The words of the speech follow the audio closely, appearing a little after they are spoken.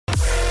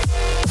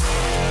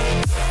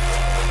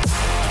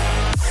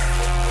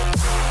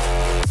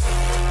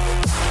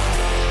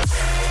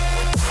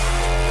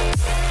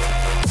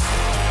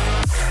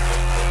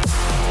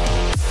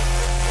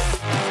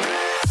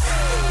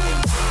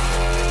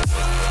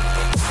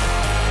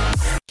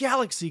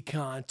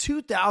GalaxyCon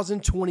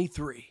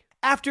 2023.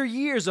 After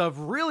years of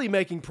really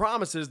making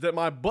promises that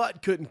my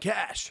butt couldn't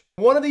cash.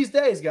 One of these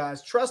days,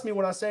 guys, trust me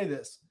when I say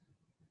this,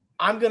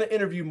 I'm going to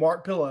interview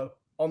Mark Pillow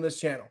on this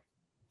channel.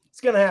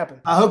 It's going to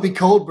happen. I hope he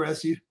cold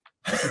breaths you.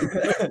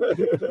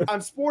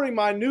 I'm sporting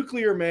my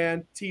Nuclear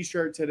Man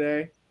t-shirt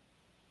today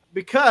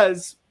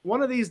because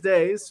one of these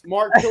days,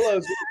 Mark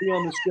Pillow's going to be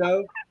on the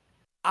show.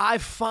 I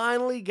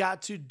finally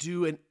got to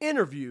do an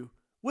interview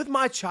with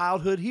my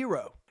childhood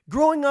hero.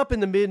 Growing up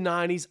in the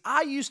mid-90s,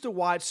 I used to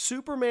watch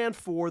Superman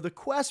 4: The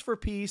Quest for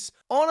Peace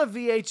on a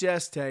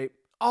VHS tape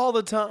all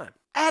the time.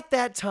 At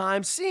that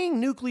time, seeing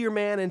Nuclear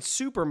Man and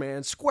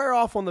Superman square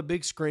off on the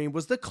big screen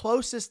was the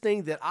closest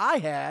thing that I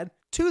had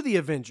to the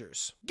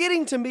Avengers.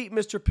 Getting to meet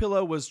Mr.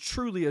 Pillow was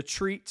truly a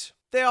treat.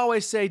 They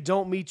always say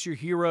don't meet your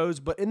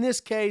heroes, but in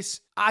this case,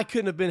 I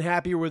couldn't have been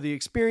happier with the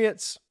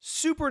experience.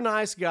 Super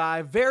nice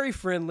guy, very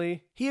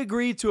friendly. He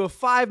agreed to a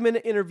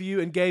 5-minute interview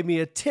and gave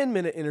me a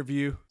 10-minute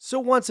interview. So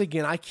once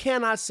again, I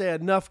cannot say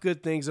enough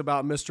good things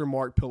about Mr.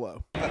 Mark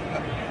Pillow.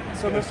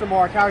 So Mr.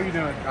 Mark, how are you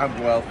doing? I'm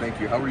well,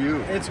 thank you. How are you?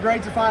 It's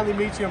great to finally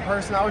meet you in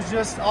person. I was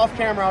just off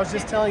camera, I was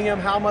just telling him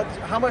how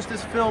much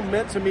this film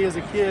meant to me as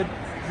a kid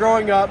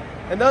growing up.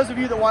 And those of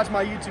you that watch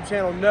my YouTube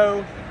channel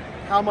know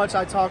how much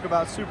I talk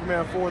about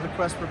Superman 4: The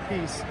Quest for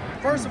Peace.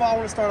 First of all, I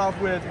want to start off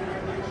with,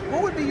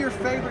 what would be your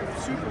favorite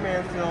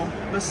Superman film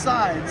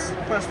besides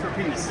Quest for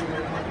Peace?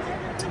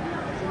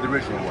 The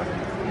original one.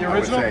 The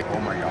original? I would say, oh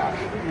my gosh,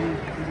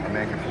 A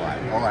Man Can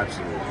Fly. Oh,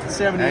 absolutely.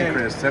 78. And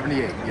Chris,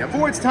 78, yep.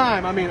 For its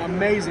time, I mean,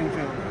 amazing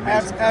film.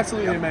 Amazing.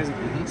 Absolutely Yep. amazing.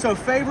 Mm-hmm. So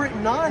favorite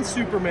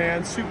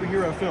non-Superman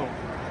superhero film?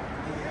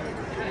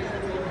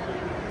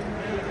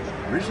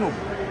 Original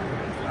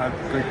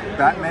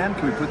Batman,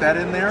 can we put that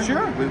in there?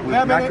 Sure. With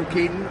Batman, Michael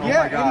Keaton? Oh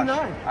yeah, my gosh.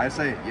 89. I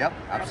say, yep,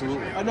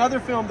 absolutely. Another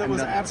film that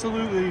was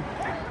absolutely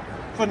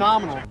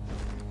phenomenal.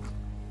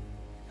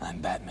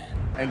 I'm Batman.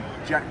 And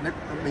Jack,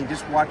 I mean,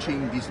 just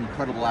watching these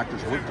incredible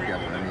actors work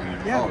together, I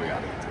mean, Yeah. oh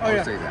yeah, Oh, I would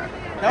yeah. say that.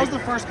 That was the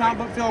first comic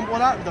book film, well,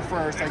 not the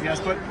first, I guess,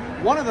 but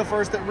one of the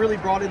first that really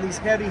brought in these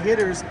heavy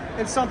hitters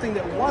and something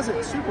that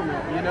wasn't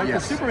Superman, you know?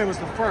 Because Yes. Superman was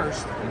the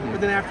first, but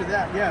then after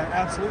that, yeah,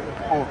 absolutely.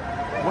 Oh,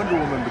 Wonder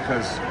Woman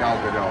because Gal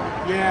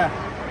Gadot. Yeah,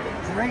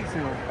 great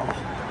film.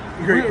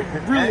 Great.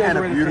 Really and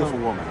a underrated beautiful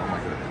film. woman, oh my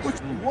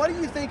goodness. What do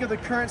you think of the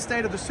current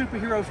state of the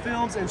superhero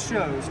films and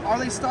shows? Are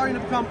they starting to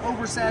become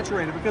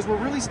oversaturated? Because we're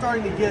really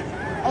starting to get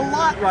a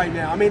lot right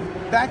now. I mean,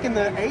 back in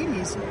the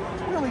 80s,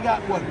 we only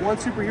got, one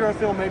superhero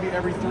film maybe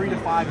every 3 to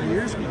 5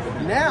 years.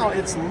 Now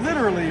it's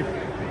literally,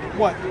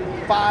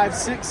 5,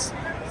 6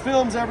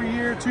 films every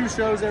year, 2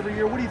 shows every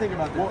year. What do you think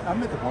about that? Well,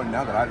 I'm at the point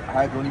now that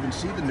I don't even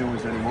see the new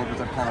ones anymore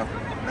because I'm kind of,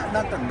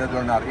 not that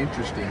they're not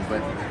interesting,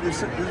 but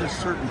there's a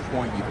certain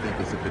point you think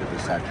it's a bit of a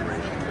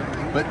saturation.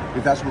 But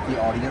if that's what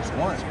the audience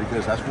wants,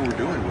 because that's what we're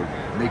doing,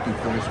 we're making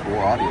films for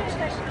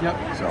audiences.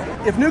 Yep.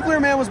 So, If Nuclear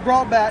Man was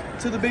brought back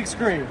to the big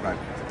screen, right.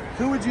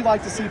 who would you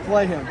like to see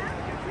play him?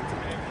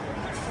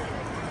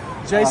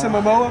 Jason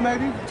Momoa,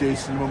 maybe?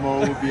 Jason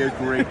Momoa would be a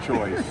great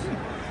choice.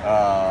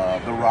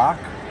 The Rock.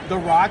 The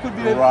Rock would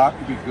be The Rock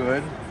would be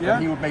good. Yeah.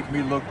 And he would make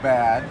me look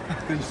bad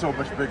because he's so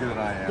much bigger than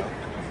I am.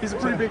 He's a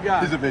pretty big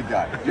guy. He's a big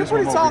guy. You're Jason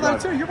pretty Momoa tall would be though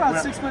good. too. You're about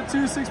Well,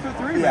 6'2",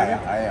 6'3", maybe. Yeah,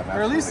 I am.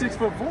 Or at least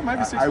absolutely. 6'4",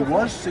 maybe 6'4". I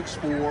was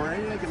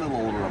 6'4". I get a little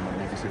older. I'm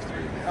maybe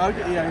 6'3".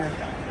 Okay,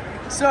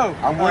 yeah. So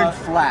I'm wearing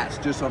flats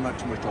just so I'm not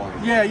too much taller.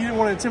 Yeah, you didn't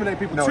want to intimidate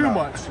people No, too no.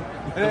 much,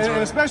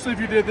 and especially if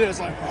you did this,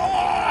 like,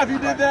 if you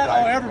did that,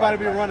 Right, everybody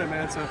would right. be running,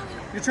 man. So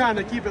you're trying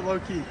to keep it low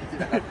key.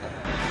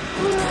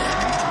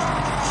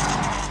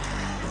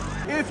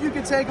 If you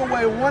could take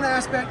away one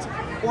aspect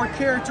or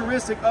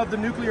characteristic of the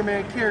Nuclear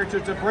Man character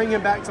to bring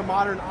him back to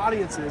modern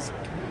audiences,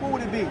 what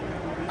would it be?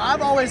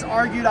 I've always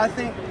argued, I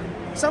think,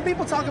 some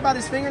people talk about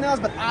his fingernails,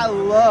 but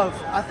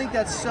I think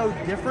that's so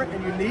different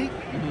and unique.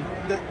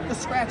 The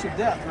scratch of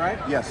death, right?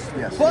 Yes.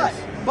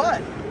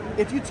 But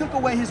if you took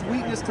away his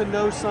weakness to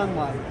no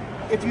sunlight,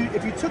 if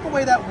you took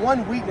away that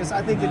one weakness,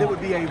 I think that it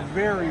would be a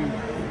very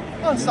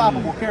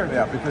unstoppable character.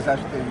 Yeah, because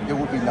there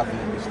would be nothing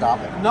to stop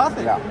it.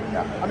 Nothing.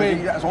 Yeah. I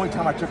mean, that's the only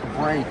time I took a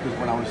break was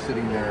when I was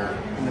sitting there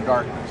in the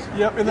darkness.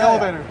 Yep, in the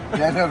elevator.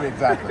 Yeah,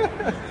 exactly.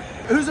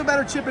 Who's a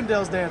better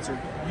Chippendales dancer,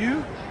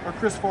 you or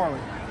Chris Farley?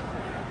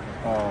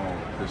 Oh,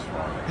 Chris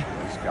Farley.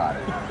 He's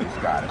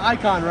got it.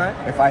 Icon, right?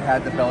 If I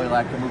had the belly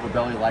like to move a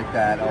belly like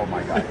that, oh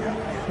my God, yeah.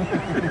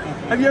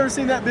 Have you ever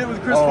seen that bit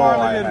with Chris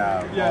Farley? I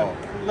have. Yeah,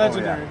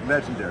 legendary. Oh, yeah.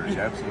 Legendary,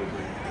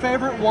 absolutely.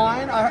 Favorite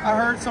wine? I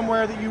heard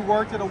somewhere that you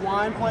worked at a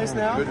wine place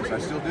now. Goodness, I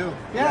still do.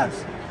 Yeah.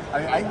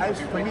 Yes.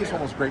 For me, it's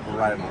almost great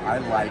variety. I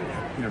like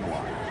Pinot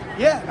Noir.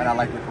 Yeah. And I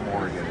like it from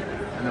Oregon.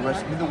 And the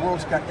rest, the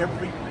world's got,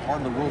 every part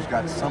of the world's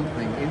got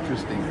something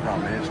interesting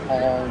from it. It's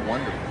all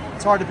wonderful.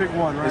 It's hard to pick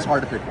one, right? It's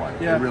hard to pick one.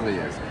 Yeah. It really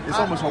is. It's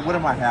almost, what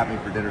am I having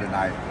for dinner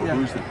tonight? Or Yeah.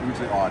 who's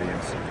the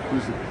audience?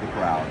 Who's the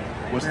crowd?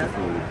 What's the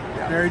food?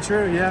 Yeah. Very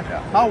true,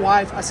 yeah. My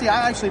wife, I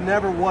actually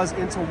never was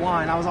into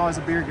wine. I was always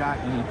a beer guy.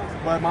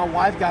 But my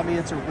wife got me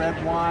into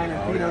red wine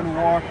and Pinot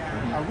Noir.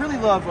 I really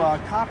love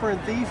Copper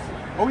and Thief.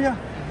 Oh, yeah.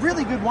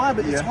 really good wine,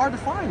 but it's hard to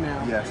find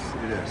now. Yes,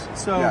 it is.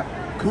 So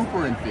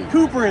Cooper and Thief.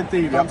 Cooper and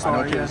Thief. Yep, I'm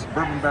sorry. It's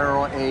bourbon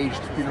barrel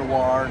aged Pinot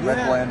Noir and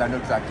red blend. I know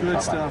exactly good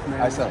what stuff,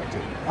 man. I sell it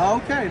too.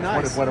 Okay,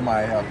 nice. It's one of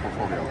my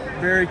portfolio.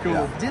 Very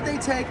cool. Did they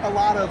take a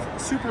lot of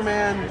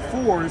Superman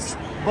 4's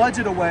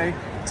budget away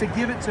to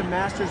give it to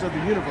Masters of the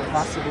Universe?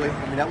 Possibly.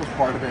 I mean, that was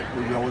part of it.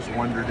 We always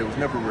wondered. It was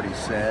never really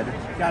said.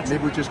 Gotcha.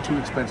 Maybe it was just too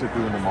expensive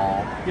doing them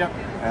all. Yep.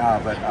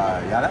 But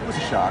that was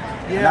a shock.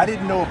 Yeah. And I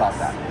didn't know about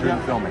that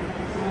during filming.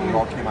 It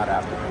all came out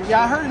afterwards.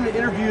 Yeah, I heard in an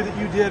interview that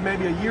you did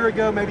maybe a year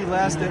ago, maybe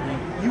less,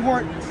 that you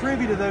weren't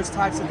privy to those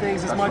types of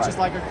things as much as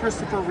like a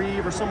Christopher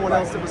Reeve or someone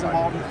else that was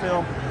involved in the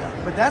film.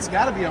 But that's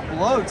got to be a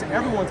blow to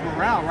everyone's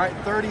morale, right?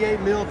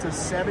 38 mil to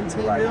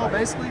 17 mil,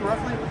 basically,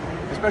 roughly.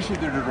 Especially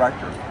the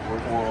director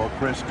or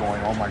Chris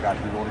going, oh my gosh,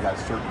 we've only got a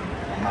certain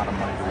amount of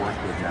money to work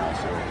with now.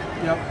 So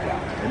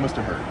yeah, it must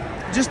have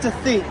hurt. Just to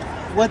think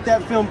what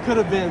that film could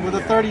have been with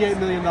a $38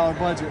 million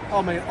budget.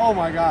 Oh man, oh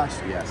my gosh.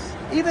 Yes.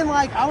 Even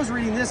like, I was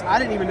reading this, I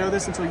didn't even know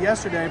this until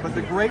yesterday, but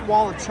the Great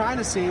Wall of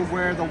China scene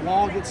where the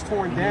wall gets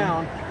torn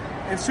down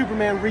and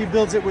Superman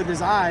rebuilds it with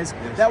his eyes,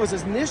 that was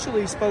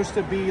initially supposed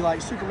to be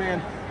like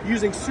Superman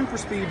using super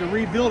speed to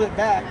rebuild it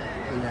back,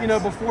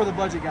 before the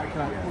budget got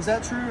cut. Was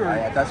that true? Or?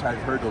 That's I've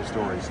heard those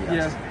stories,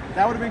 yes. Yeah,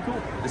 that would have been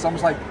cool. It's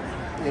almost like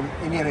in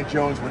Indiana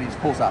Jones when he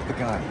pulls out the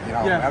gun.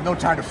 I have no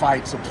time to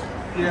fight, so...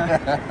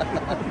 Yeah.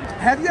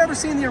 Have you ever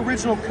seen the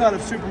original cut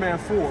of Superman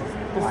 4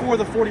 before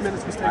the 40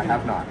 minutes was taken? I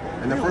have not.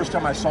 And the first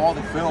time I saw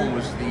the film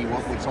was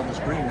what's on the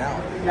screen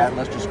now at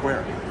Leicester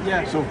Square.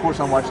 Yeah. So of course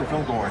I'm watching the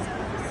film going,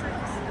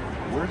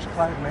 where's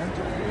Clive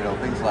Mantle?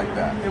 Things like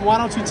that. And why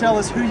don't you tell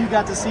us who you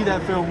got to see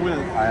that film with?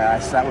 I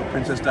sat with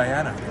Princess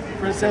Diana.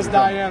 Princess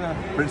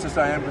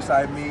Diana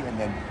beside me, and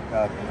then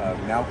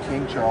now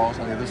King Charles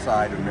on the other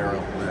side, and Meryl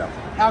with them.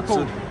 How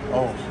cool.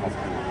 How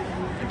cool.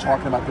 And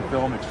talking about the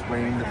film,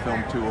 explaining the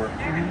film to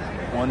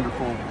her.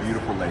 Wonderful,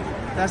 beautiful lady.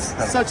 That's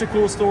such a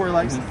cool story,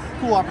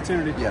 cool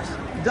opportunity. Yes.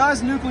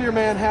 Does Nuclear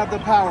Man have the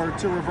power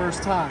to reverse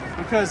time?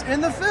 Because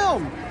in the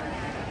film,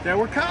 there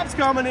were cops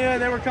coming in,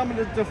 they were coming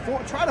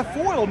to try to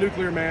foil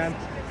Nuclear Man,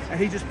 and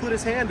he just put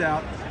his hand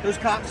out. Those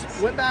cops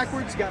went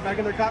backwards, got back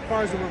in their cop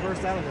cars, and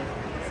reversed out of there.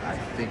 I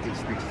think it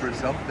speaks for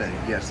itself then.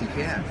 Yes, he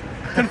can.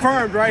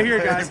 Confirmed right here,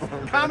 guys.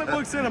 Comic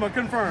book cinema,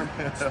 confirmed.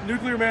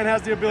 Nuclear Man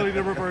has the ability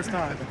to reverse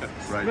time.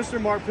 Right. Mr.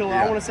 Mark Pillow,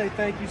 I want to say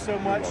thank you so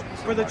much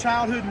for the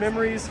childhood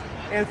memories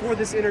and for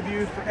this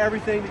interview, for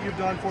everything that you've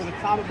done for the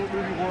comic book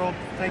movie world.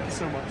 Thank you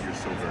so much. You're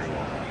so very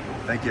welcome.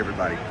 Thank you,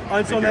 everybody.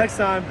 Until next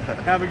time,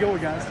 have a good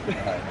one, guys.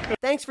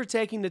 Thanks for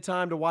taking the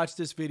time to watch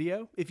this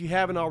video. If you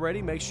haven't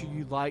already, make sure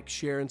you like,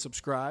 share, and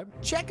subscribe.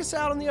 Check us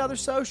out on the other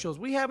socials.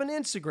 We have an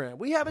Instagram.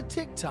 We have a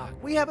TikTok.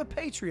 We have a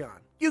Patreon.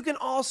 You can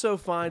also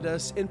find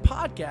us in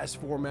podcast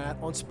format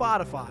on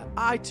Spotify,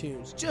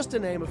 iTunes, just to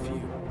name a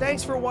few.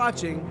 Thanks for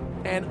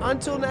watching, and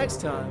until next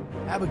time,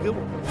 have a good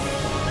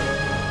one.